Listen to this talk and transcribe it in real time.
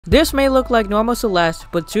This may look like normal Celeste,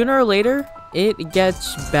 but sooner or later, it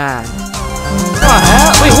gets bad. What the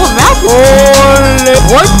hell? Wait, what map?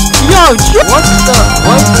 What? Yo, what the?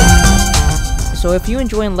 What? So if you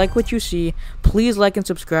enjoy and like what you see, please like and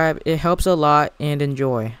subscribe. It helps a lot, and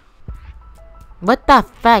enjoy. What the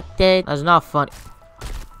fuck, dude? That's not funny.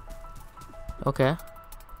 Okay.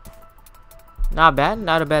 Not bad.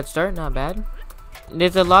 Not a bad start. Not bad.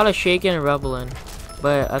 There's a lot of shaking and rubbling,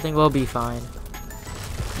 but I think we'll be fine.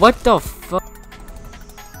 What the fuck?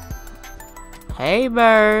 Hey,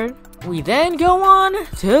 bird. We then go on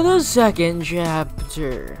to the second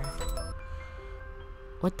chapter.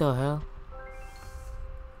 What the hell?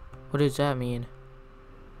 What does that mean?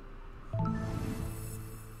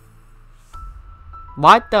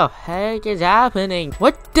 What the heck is happening?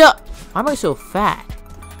 What the? Why am I so fat?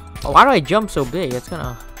 Oh, why do I jump so big? It's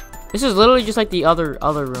gonna. This is literally just like the other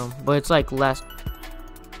room, but it's like less.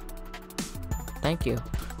 Thank you.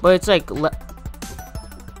 But it's like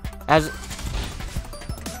as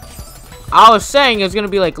I was saying, it's gonna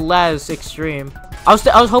be like less extreme. I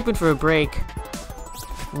was hoping for a break.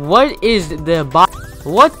 What is the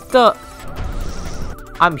what the?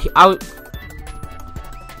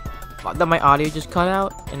 That my audio just cut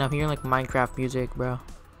out, and I'm hearing like Minecraft music, bro.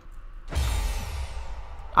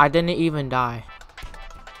 I didn't even die.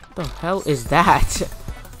 What the hell is that?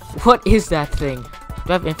 What is that thing? Do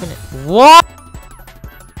I have infinite? What?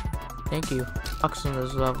 Thank you. Sucks in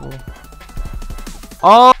this level.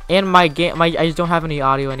 Oh, and my game, I just don't have any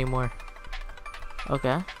audio anymore.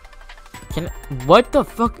 Okay. What the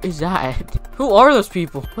fuck is that? Who are those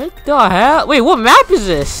people? What the hell? Wait, what map is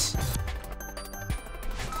this?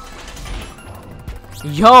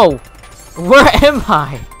 Yo, where am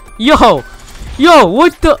I? Yo,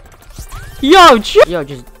 what the? Yo,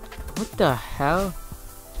 just what the hell?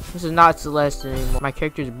 This is not Celeste anymore. My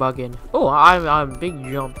character's bugging. Oh, I'm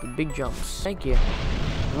big jumps. Thank you.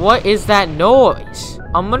 What is that noise?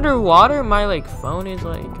 I'm underwater. My like phone is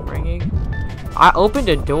like ringing. I opened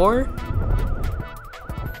a door.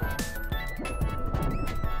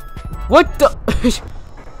 What the?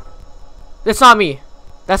 That's not me.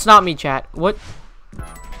 That's not me, chat. What?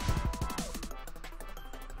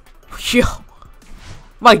 Yo.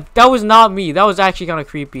 Like, that was not me. That was actually kind of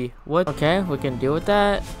creepy. What? Okay, we can deal with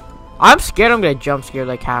that. I'm scared I'm gonna jump scared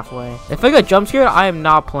like halfway. If I get jump scared, I am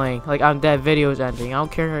not playing. Like, that video is ending. I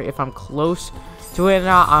don't care if I'm close to it or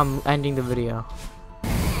not. I'm ending the video.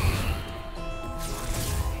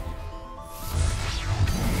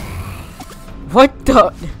 What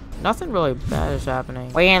the? Nothing really bad is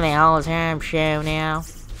happening. We're in the whole time show now.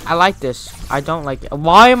 I like this. I don't like it.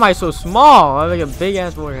 Why am I so small? I have like a big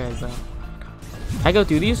ass forehead, bro. Can I go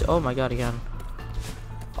through these? Oh my god, again.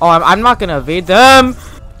 Oh, I'm not gonna evade them.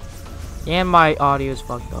 And my audio is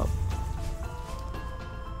fucked up.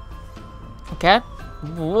 Okay.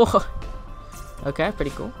 Whoa. Okay,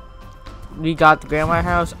 pretty cool. We got the grandma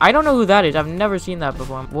house. I don't know who that is. I've never seen that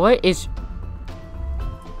before. What is?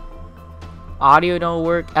 Audio don't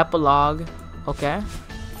work. Epilogue. Okay.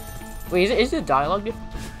 Wait, is the dialogue different?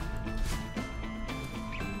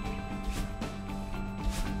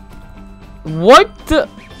 What the?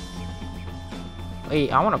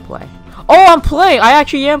 Wait, I want to play. Oh, I'm playing. I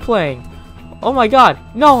actually am playing. Oh my god.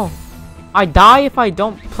 No. I die if I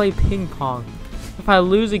don't play ping pong. If I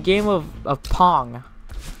lose a game of pong.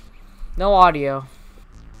 No audio.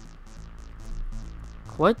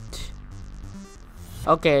 What?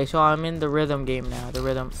 Okay, so I'm in the rhythm game now. The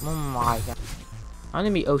rhythm. Oh my god. I'm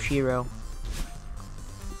gonna be Oshiro.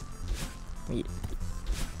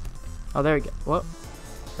 Oh, there we go. What?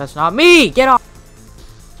 That's not me! Get off!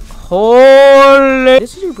 Holy!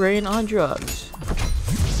 This is your brain on drugs.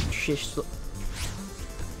 Shish.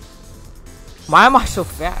 Why am I so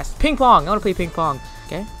fast? Ping pong! I wanna play ping pong.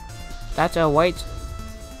 Okay. That's a white.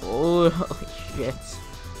 Oh, holy shit.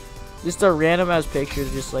 Just a random ass picture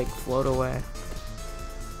just like float away.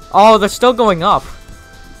 Oh, they're still going up.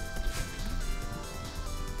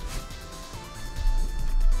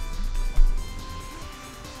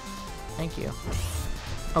 Thank you.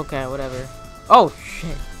 Okay, whatever. Oh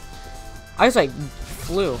shit! I just like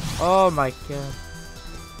flew. Oh my god!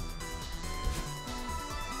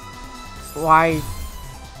 Why?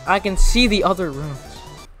 I can see the other rooms.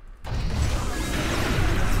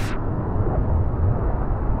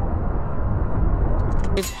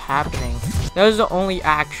 What's happening? That was the only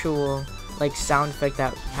actual like sound effect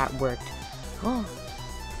that worked. Oh.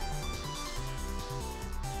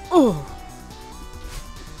 Oh.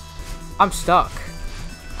 I'm stuck.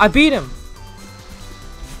 I beat him.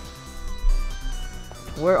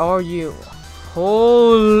 Where are you?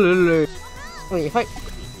 Holy. Wait, if I.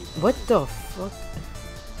 What the fuck?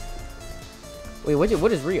 Wait,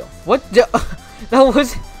 what is real? What the that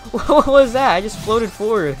was what was that? I just floated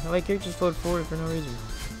forward. My character just floated forward for no reason.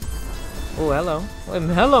 Oh, hello.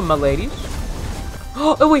 Hello, my ladies.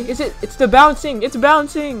 Oh wait, it's the bouncing. It's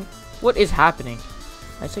bouncing. What is happening?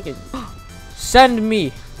 I think it. Send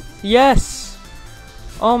me. Yes.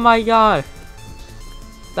 Oh my god.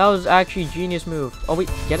 That was actually a genius move. Oh wait,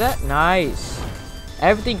 get that? Nice.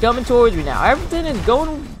 Everything coming towards me now. Everything is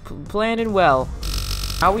going planning well.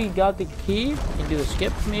 Now we got the key. Can do the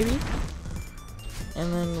skip maybe,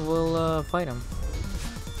 and then we'll fight him.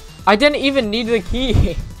 I didn't even need the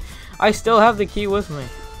key. I still have the key with me.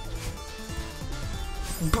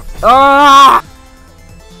 Ah!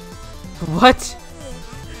 What?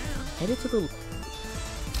 Headed to the.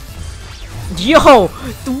 Yo!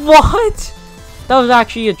 What? That was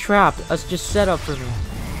actually a trap. It's just set up for me.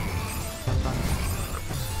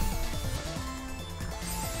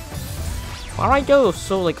 Why do I go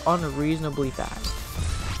so like unreasonably fast?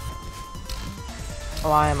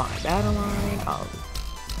 Why am I? Battle line.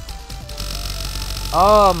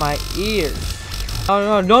 Oh, my ears. Oh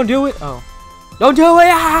no! Don't do it! Oh, don't do it!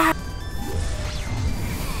 Ah!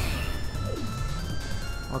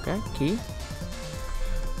 Okay, key.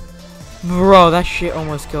 Bro, that shit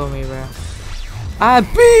almost killed me, bro. I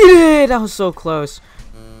beat it! That was so close.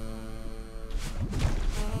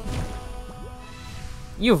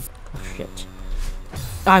 You shit.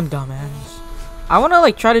 I'm dumbass. I wanna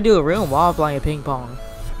like try to do a room while playing ping pong.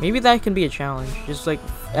 Maybe that can be a challenge. Just like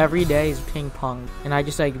every day is ping pong, and I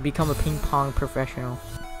just like become a ping pong professional.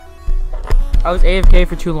 I was AFK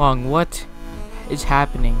for too long. What is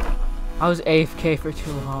happening? I was AFK for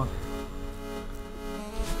too long.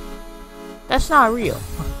 That's not real.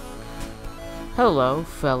 Hello,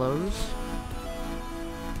 fellows.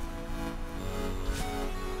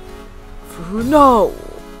 No!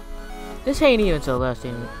 This ain't even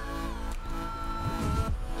Celeste.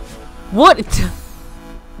 What?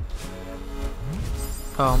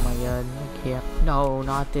 Oh my god. I can't. No,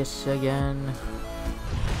 not this again.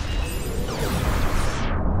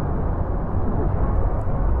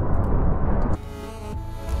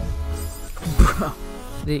 Bro.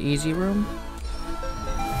 The easy room?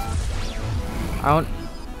 I don't.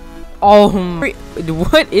 Oh,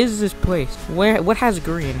 what is this place? Where? What has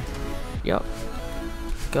green? Yup.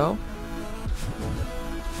 Go.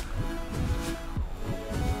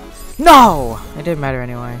 No! It didn't matter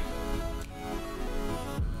anyway.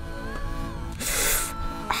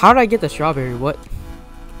 How did I get the strawberry? What?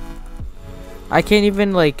 I can't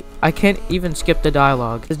even like. I can't even skip the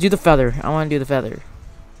dialogue. Let's do the feather. I want to do the feather.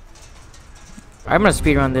 I'm gonna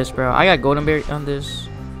speedrun this, bro. I got golden berry on this.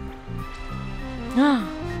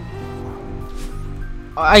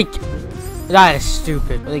 That is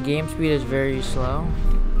stupid. The game speed is very slow.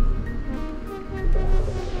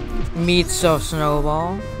 Meets a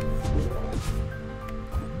snowball.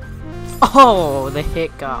 Oh, the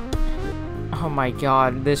hiccup. Oh my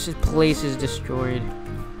god, this place is destroyed.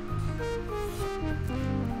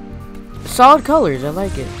 Solid colors, I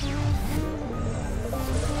like it.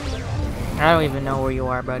 I don't even know where you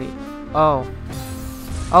are, buddy. Oh.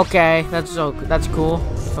 Okay, that's cool.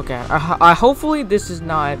 Okay, I hopefully this does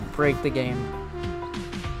not break the game.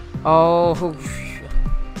 Oh,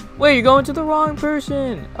 wait, you're going to the wrong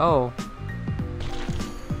person. Oh,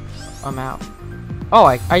 I'm out. Oh,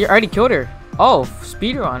 I already killed her. Oh,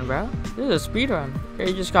 speedrun, bro. This is a speedrun.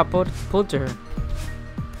 You just got pulled to her.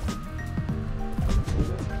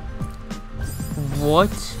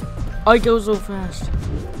 What? I go so fast.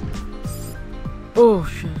 Oh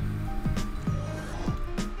shit.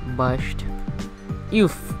 Bushed.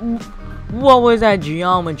 What was that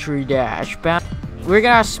geometry dash? We're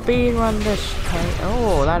gonna speed run this.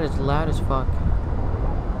 Oh, that is loud as fuck.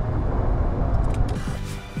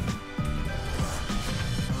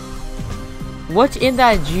 What's in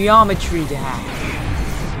that geometry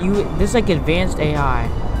dash? This is like advanced AI.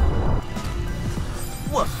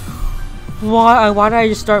 What? Why did I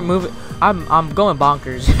just start moving? I'm going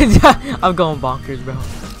bonkers. I'm going bonkers, bro.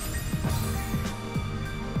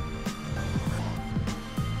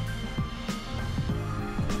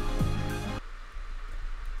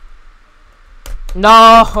 No,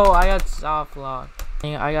 I got soft lock.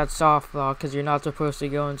 I got soft lock because you're not supposed to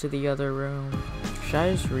go into the other room. Should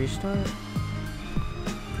I just restart?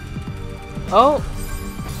 Oh,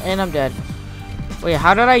 and I'm dead. Wait,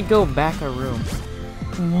 how did I go back a room?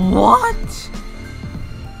 What?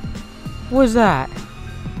 What was that?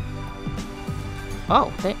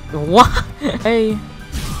 Oh, what? Hey.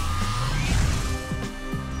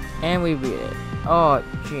 And we beat it. Oh,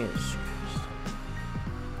 Jesus Christ.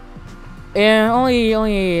 Yeah, only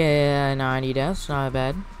 90 deaths, not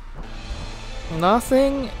bad.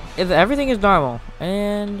 Nothing. Everything is normal.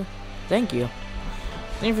 And thank you.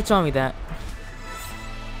 Thank you for telling me that.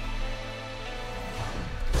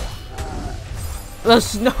 The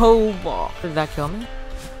snowball. Did that kill me?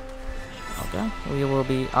 Okay. We will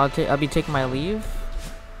be. I'll be taking my leave.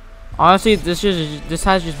 Honestly, this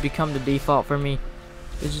has just become the default for me.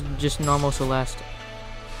 This is just normal Celeste.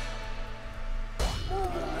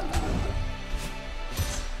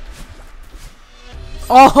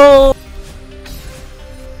 Oh!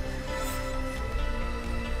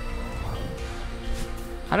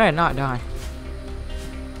 How did I not die?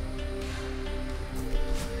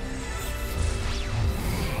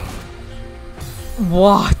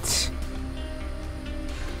 What?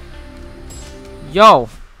 Yo,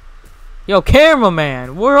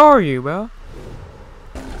 cameraman, where are you, bro?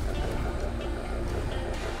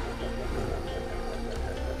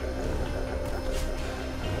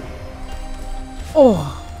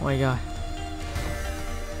 Oh my god.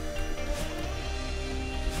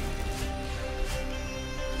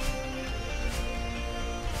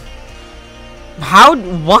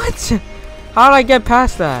 What? How did I get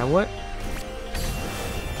past that? What?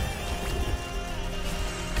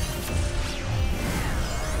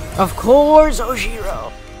 Of course,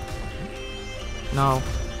 Oshiro. No.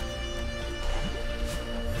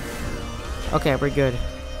 Okay, we're good.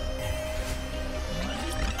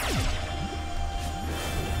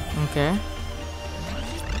 Okay.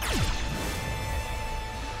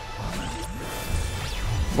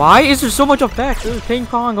 Why is there so much effect? There's ping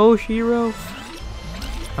pong, Oshiro.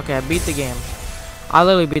 Okay, I beat the game. I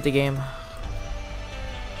literally beat the game.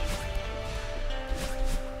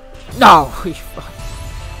 No,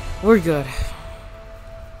 we're good.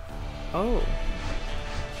 Oh,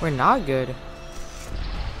 we're not good.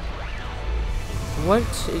 What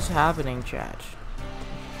is happening, chat?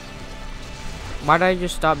 Why did I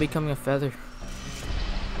just stop becoming a feather?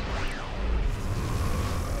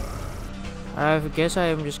 I guess I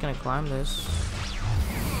am just gonna climb this.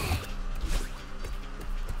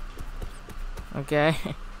 Okay.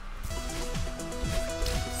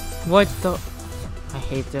 What the? I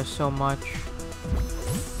hate this so much.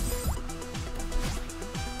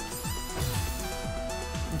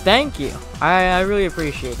 Thank you. I really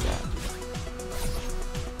appreciate that.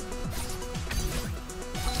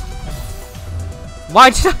 Why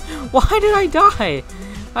did I die?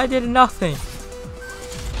 I did nothing.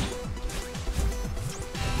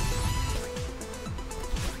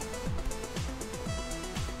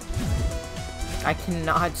 I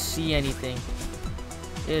cannot see anything.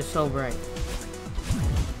 It is so bright.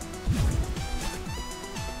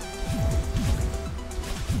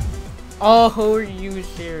 Oh, are you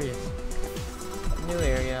serious? New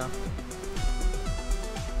area.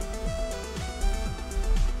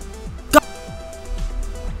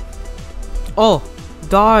 Oh,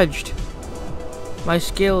 dodged. My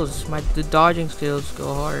skills, the dodging skills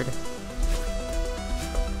go hard.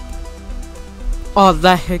 Oh,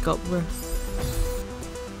 that hiccup, bro.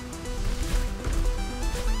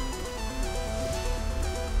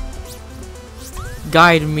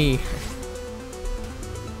 Guide me.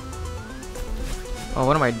 Oh,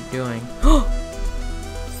 what am I doing?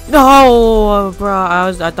 No, bro. I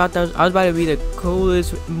was about to be the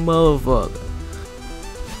coolest motherfucker.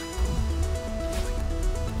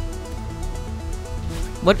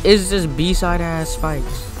 What is this B-side ass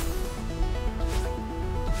spikes?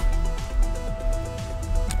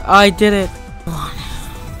 I did it. Come on.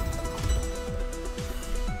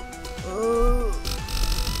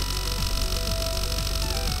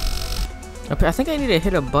 Okay, I think I need to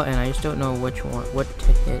hit a button. I just don't know which one, what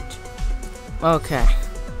to hit. Okay.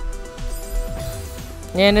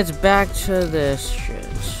 And it's back to this shit.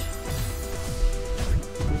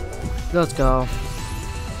 Let's go.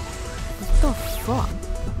 What the fuck?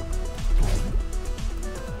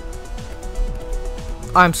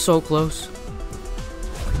 I'm so close.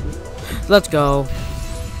 Let's go.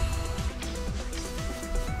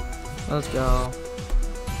 Let's go.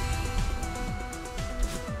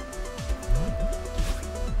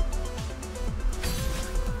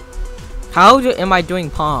 How am I doing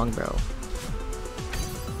Pong, bro?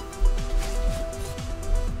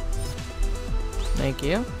 Thank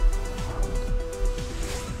you.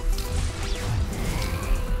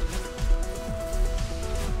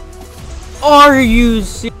 Are you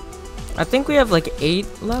serious? I think we have like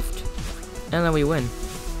 8 left, and then we win.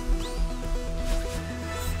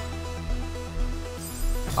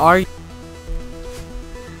 Are you?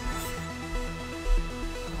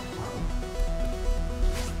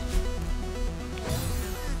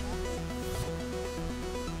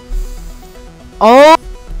 Oh!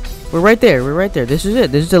 We're right there. We're right there. This is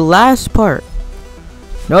it. This is the last part.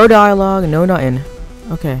 No dialogue, no nothing.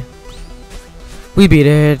 Okay. We beat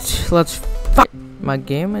it. Let's fuck. My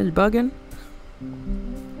game is bugging.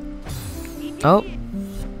 Oh.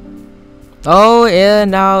 Oh yeah,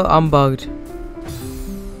 now I'm bugged.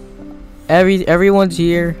 Everyone's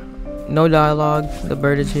here. No dialogue. The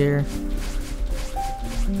bird is here.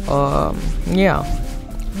 Yeah.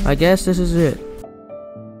 I guess this is it.